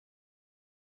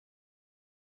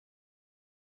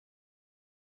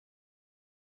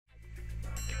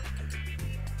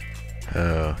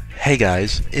Hey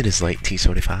guys, it is late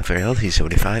T75 or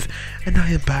LT75, and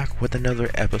I am back with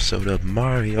another episode of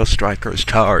Mario Strikers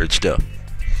Charged.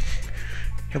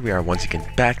 Here we are once again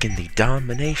back in the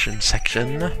Domination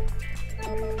section.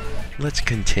 Let's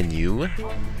continue.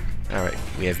 Alright,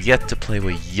 we have yet to play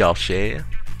with Yoshi.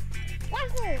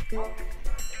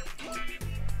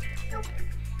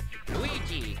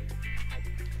 Luigi.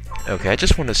 Okay, I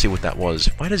just want to see what that was.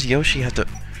 Why does Yoshi have to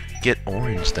get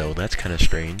orange though? That's kind of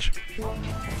strange.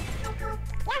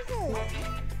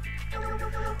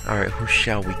 Alright, who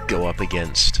shall we go up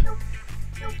against?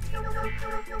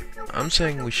 I'm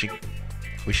saying we should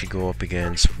go up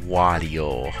against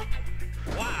Wario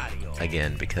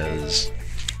again, because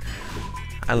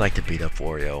I like to beat up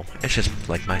Wario. It's just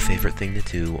like my favorite thing to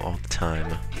do all the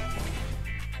time.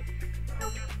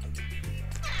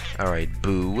 Alright,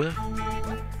 Boo.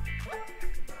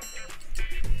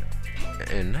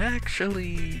 And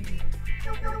actually...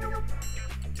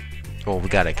 well, we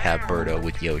gotta have Birdo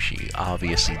with Yoshi.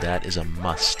 Obviously, that is a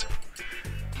must.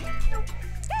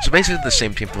 So basically the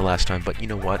same team from last time, but you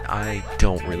know what? I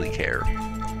don't really care.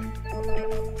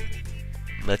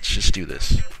 Let's just do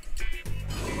this.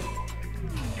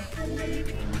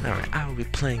 Alright, I will be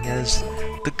playing as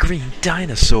the green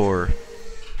dinosaur.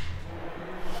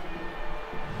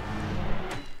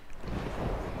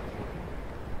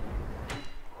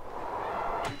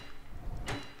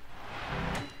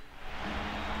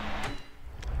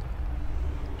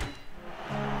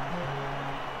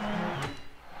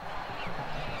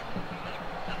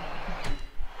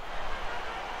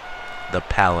 The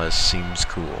palace seems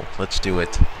cool. Let's do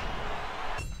it.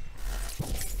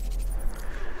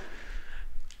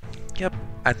 Yep,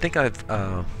 I think I've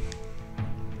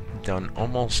done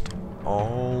almost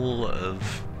all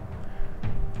of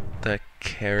the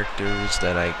characters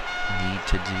that I need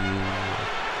to do.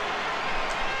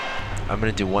 I'm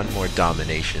gonna do one more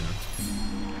Domination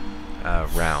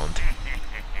round.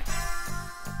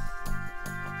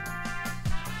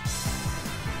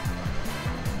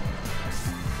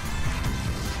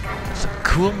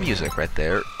 Cool music right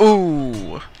there.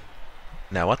 Ooh!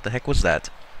 Now what the heck was that?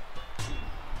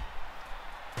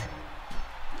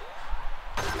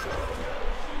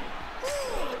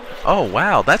 Oh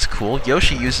wow, that's cool.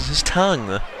 Yoshi uses his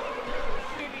tongue.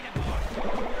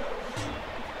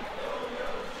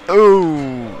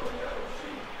 Ooh!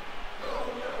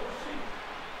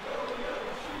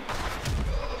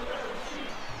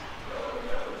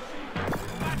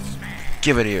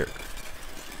 Give it here.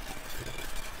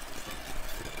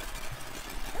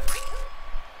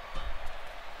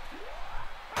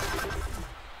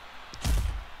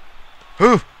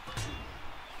 Whew!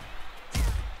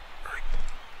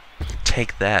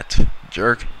 Take that,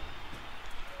 jerk.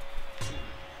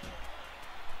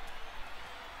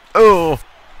 Oh!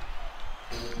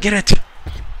 Get it!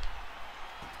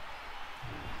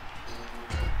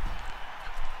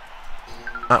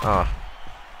 Ah!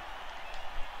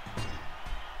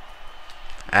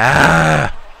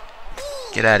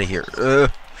 Get out of here.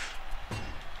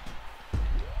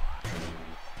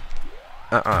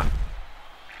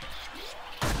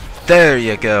 There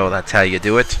you go, that's how you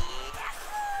do it.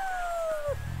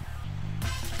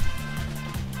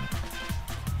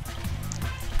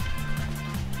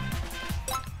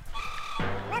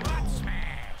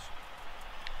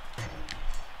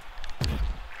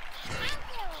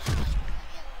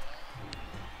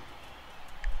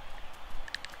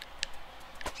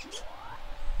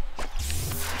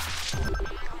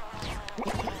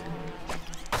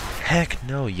 Heck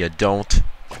no, you don't.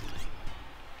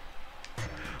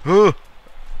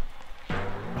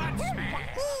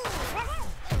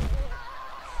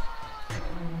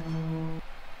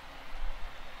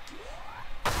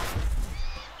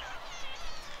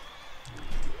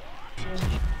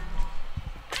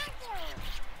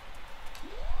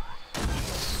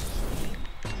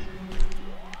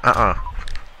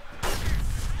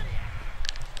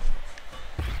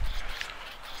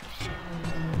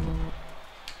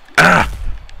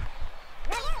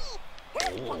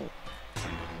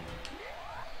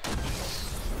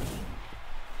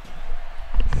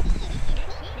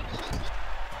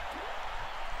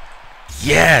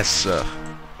 Yes!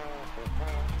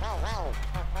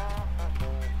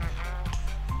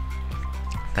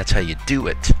 That's how you do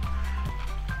it.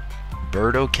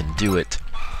 Birdo can do it.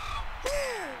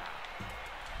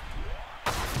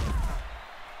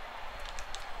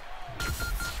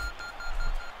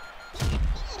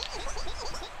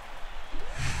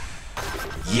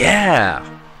 Yeah!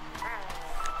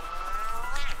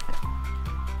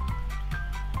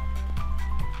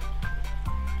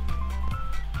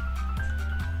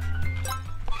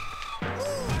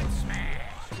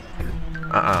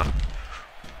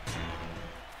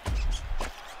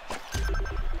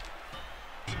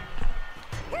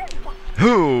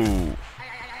 Who?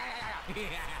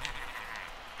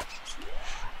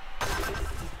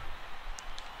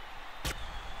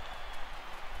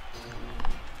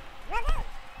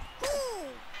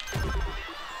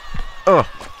 Oh.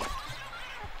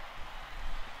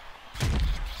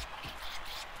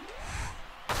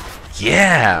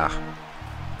 Yeah.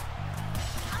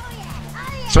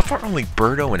 So far, only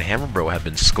Birdo and Hammerbro have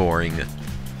been scoring.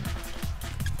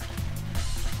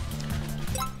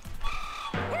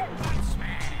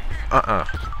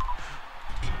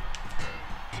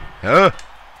 Huh?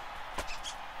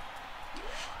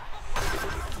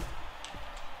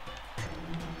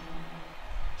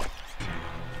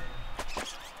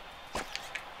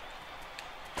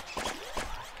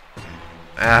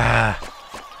 Ah.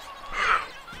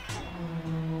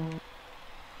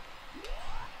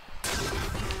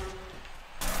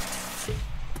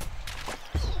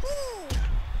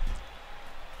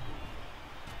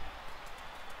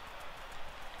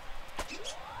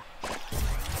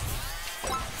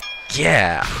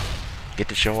 Yeah! Get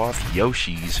to show off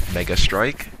Yoshi's Mega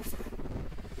Strike.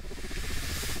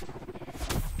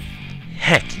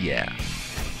 Heck yeah!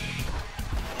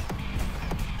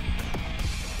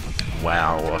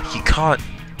 Wow, he caught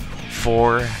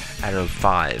 4 out of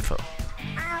 5.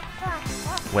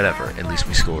 Whatever, at least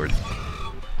we scored.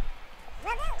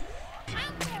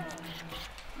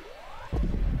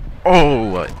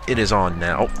 Oh, it is on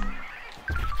now.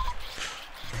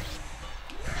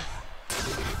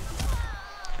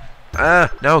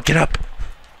 No, get up!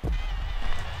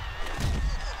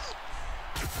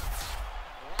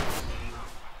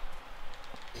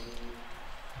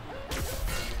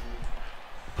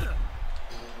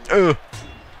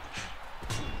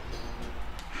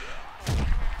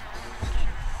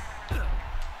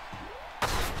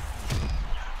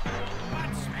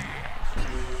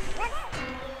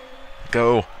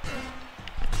 Go.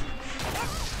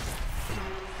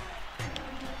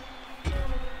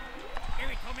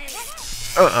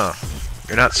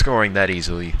 You're not scoring that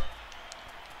easily.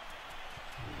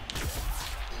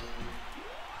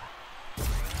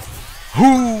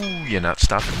 Whoo! You're not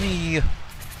stopping me.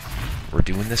 We're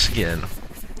doing this again.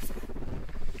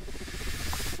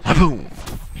 Boom!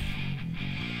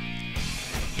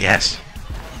 Yes.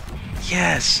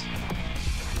 Yes!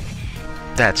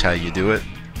 That's how you do it.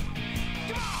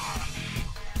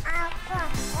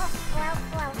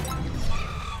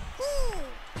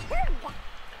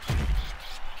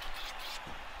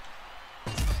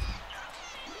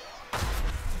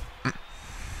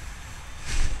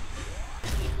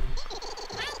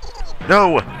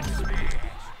 No!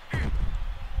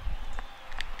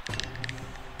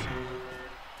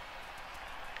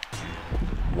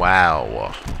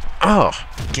 Wow. Oh,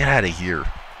 get out of here.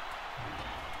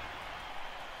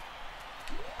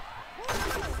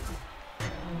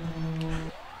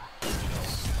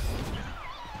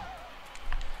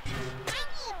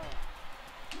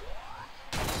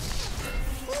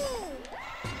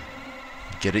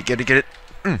 Get it, get it, get it.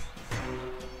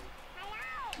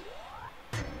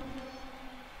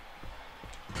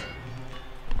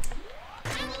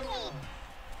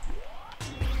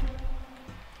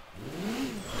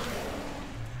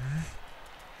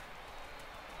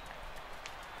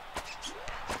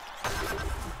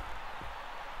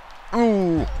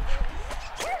 Ooh.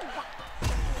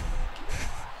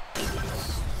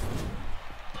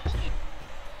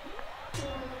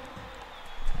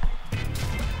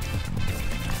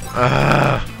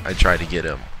 I tried to get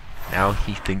him. Now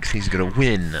he thinks he's gonna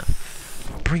win.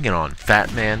 Bring it on,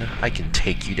 fat man. I can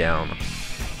take you down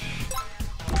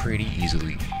pretty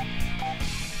easily.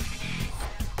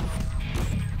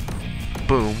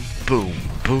 Boom, boom,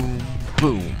 boom,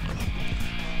 boom.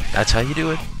 That's how you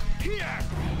do it.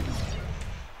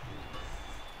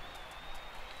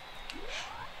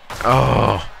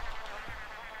 Oh.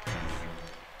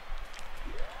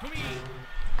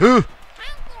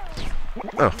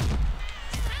 Oh.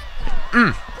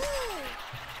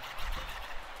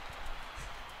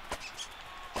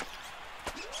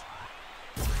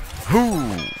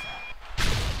 Whoo.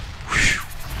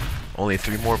 Only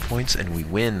 3 more points and we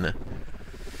win.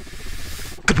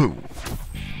 Kaboo.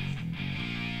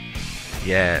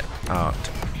 Yeah.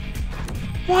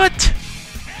 What?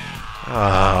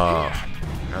 Oh.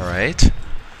 Alright.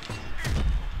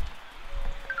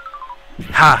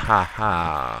 Ha ha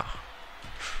ha.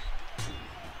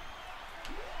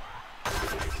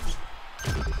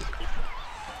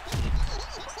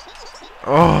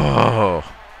 Oh.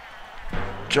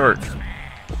 Jerk.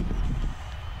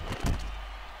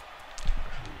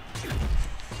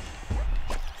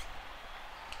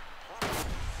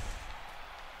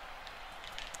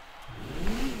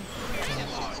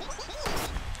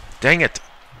 Dang it!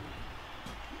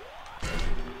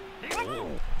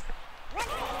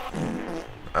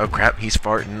 Oh crap, he's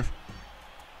farting.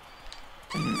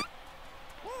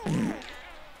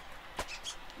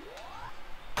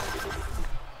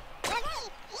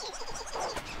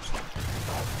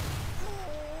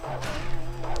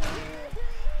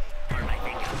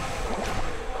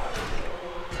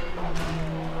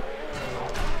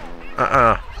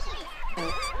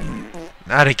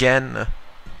 Not again.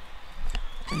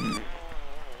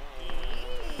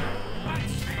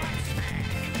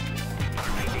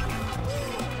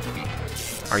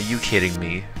 Are you kidding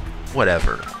me?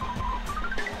 Whatever.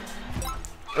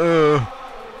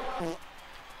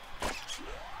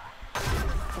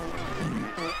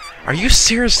 Are you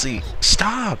seriously?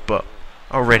 Stop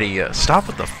already. Stop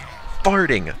with the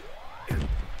farting.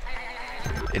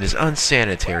 It is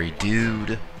unsanitary,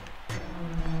 dude.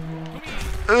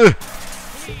 Ugh.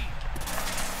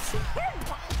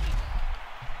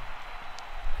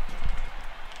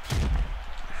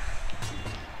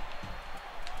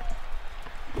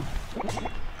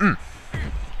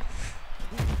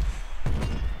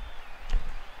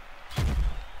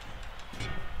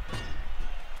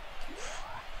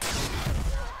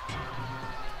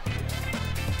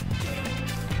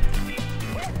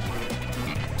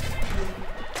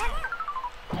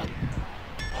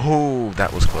 Oh,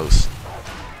 that was close.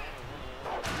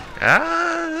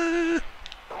 Ah!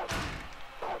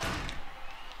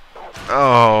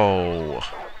 Oh.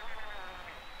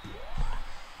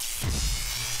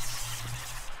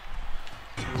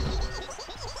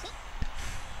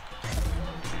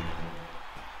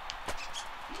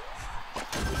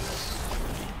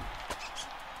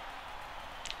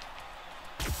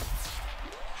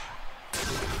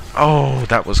 Oh,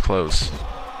 that was close.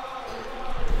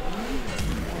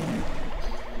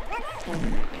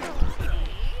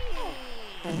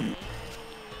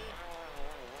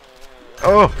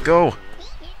 Oh, go!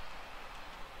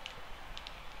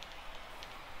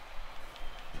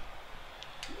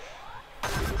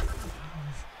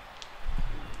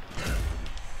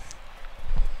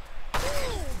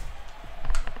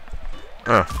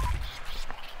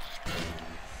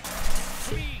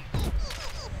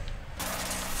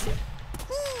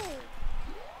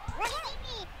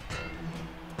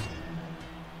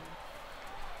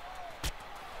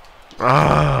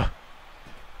 Ah!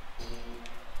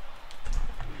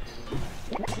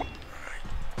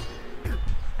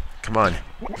 Come on.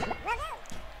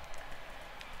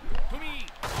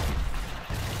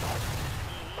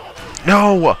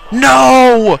 No!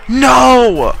 No!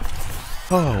 No!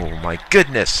 Oh my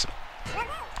goodness!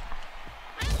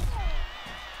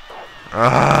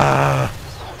 Ah!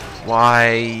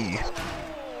 Why?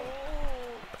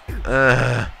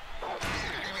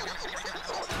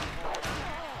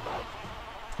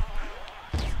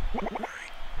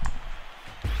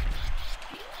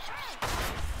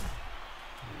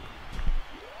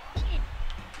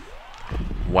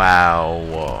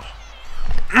 Wow.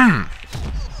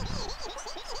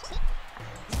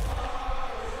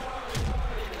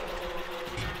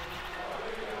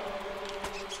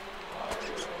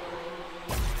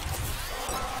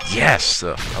 Yes!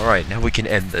 Alright, now we can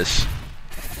end this.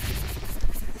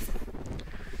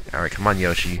 Alright, come on,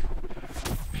 Yoshi.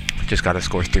 Just gotta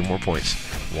score 3 more points.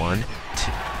 1, 2...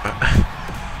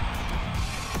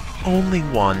 Only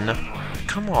 1.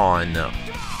 Come on.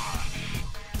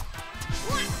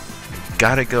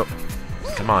 Gotta go.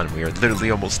 Come on, we are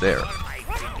literally almost there.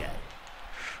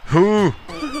 Who?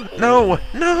 No!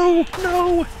 No!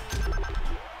 No!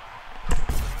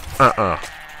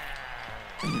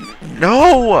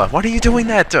 No! Why are you doing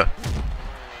that?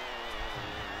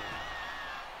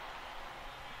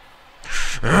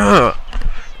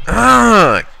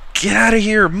 Get out of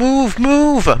here! Move!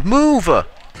 Move! Move!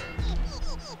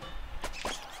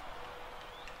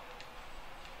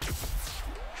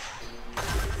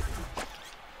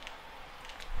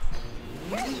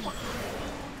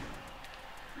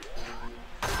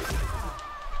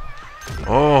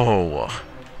 Oh!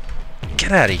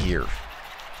 Get out of here!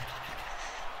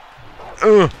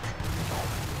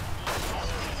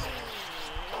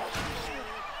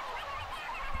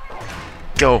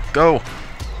 Go! Go!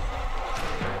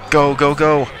 Go! Go!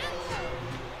 Go!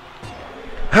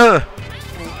 Huh!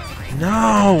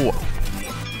 No!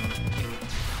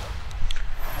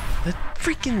 The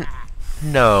freaking...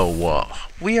 No!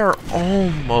 We are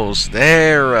almost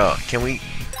there! Can we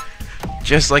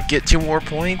just, like, get 2 more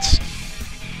points?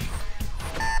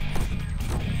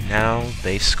 Now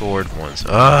they scored once.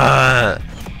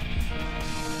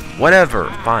 Whatever,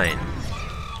 fine.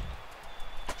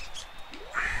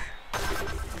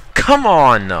 Come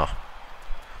on!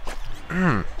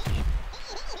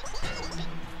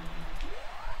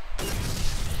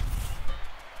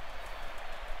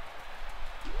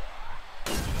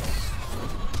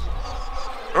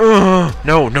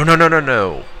 No, no, no, no, no,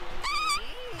 no.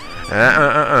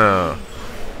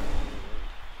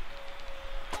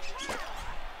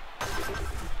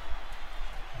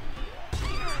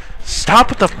 Stop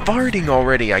with the farting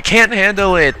already. I can't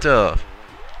handle it.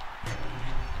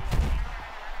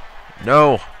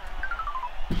 No.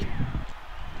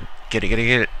 Get it, get it,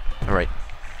 get it. Alright.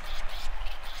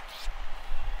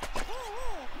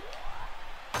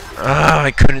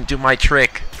 I couldn't do my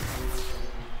trick.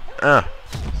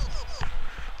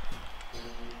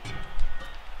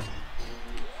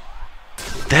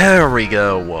 There we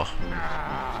go.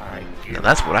 Now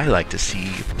that's what I like to see.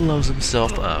 He blows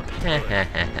himself up.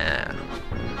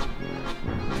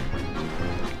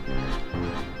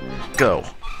 Go.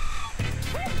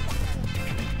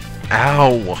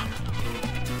 Ow.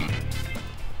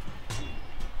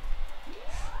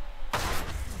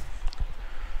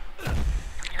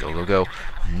 Go, go, go.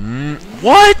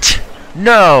 What?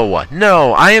 No,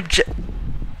 no, I object.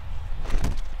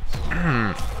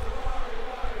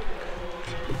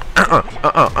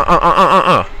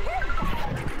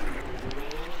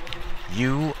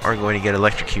 You are going to get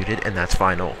electrocuted, and that's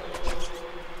final.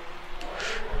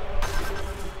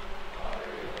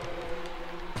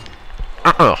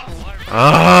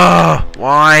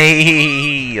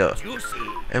 Why?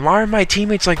 And why are my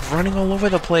teammates like running all over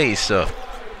the place?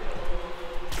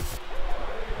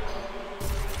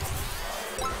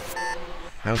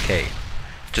 Okay,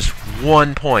 just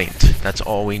 1 point. That's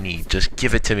all we need. Just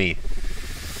give it to me.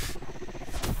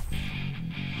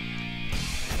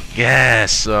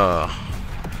 Yes. Woo!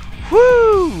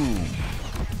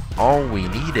 All we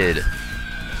needed.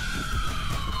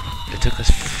 It took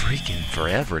us freaking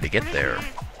forever to get there.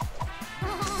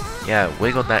 Yeah,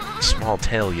 wiggle that small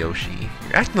tail, Yoshi.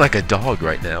 You're acting like a dog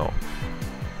right now.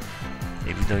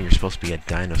 Even though you're supposed to be a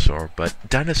dinosaur, but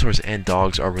dinosaurs and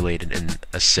dogs are related in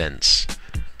a sense.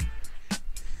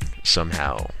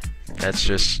 Somehow. That's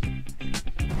just...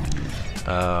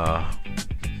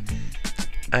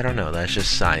 I don't know, that's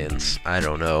just science. I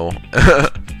don't know.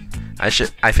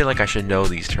 I feel like I should know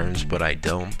these terms, but I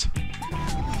don't.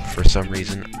 For some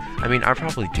reason. I mean, I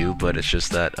probably do, but it's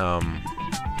just that,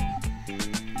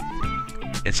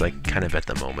 it's like kind of at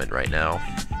the moment right now.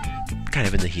 Kind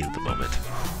of in the heat of the moment.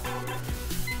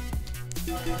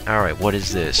 Alright, what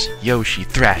is this? Yoshi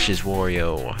thrashes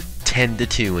Wario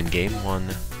 10-2 in game 1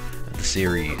 of the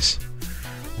series.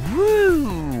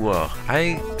 Woo!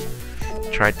 I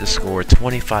tried to score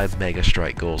 25 Mega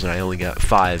Strike goals and I only got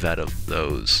 5 out of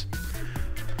those.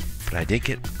 But I did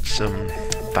get some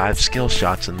 5 skill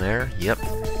shots in there, yep.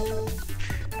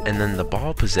 And then the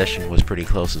ball possession was pretty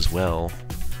close as well.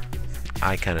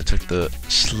 I kind of took the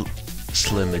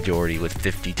slim majority with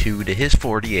 52 to his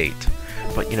 48.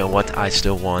 But you know what, I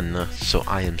still won, so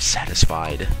I am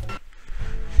satisfied.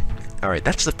 Alright,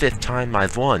 that's the 5th time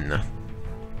I've won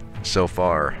so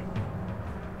far.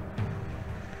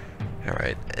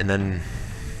 Alright, and then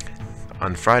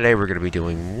on Friday we're going to be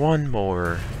doing one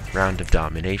more round of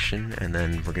Domination, and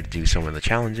then we're going to do some of the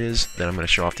challenges, then I'm going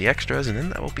to show off the extras, and then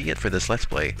that will be it for this Let's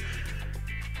Play.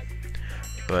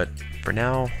 But for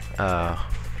now,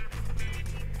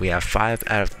 we have 5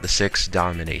 out of the 6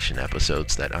 Domination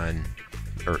episodes that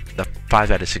or the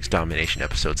 5 out of 6 Domination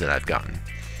episodes that I've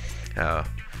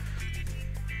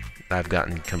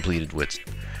gotten completed with.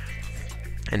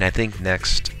 And I think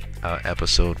next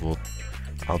episode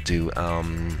I'll do,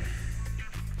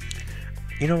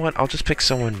 you know what, I'll just pick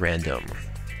someone random.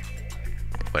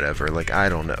 Whatever, like, I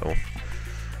don't know.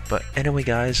 But anyway,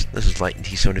 guys, this is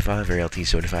LightnT75, or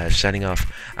LT75, signing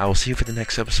off. I will see you for the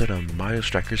next episode of Mario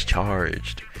Strikers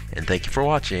Charged. And thank you for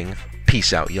watching.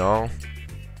 Peace out, y'all.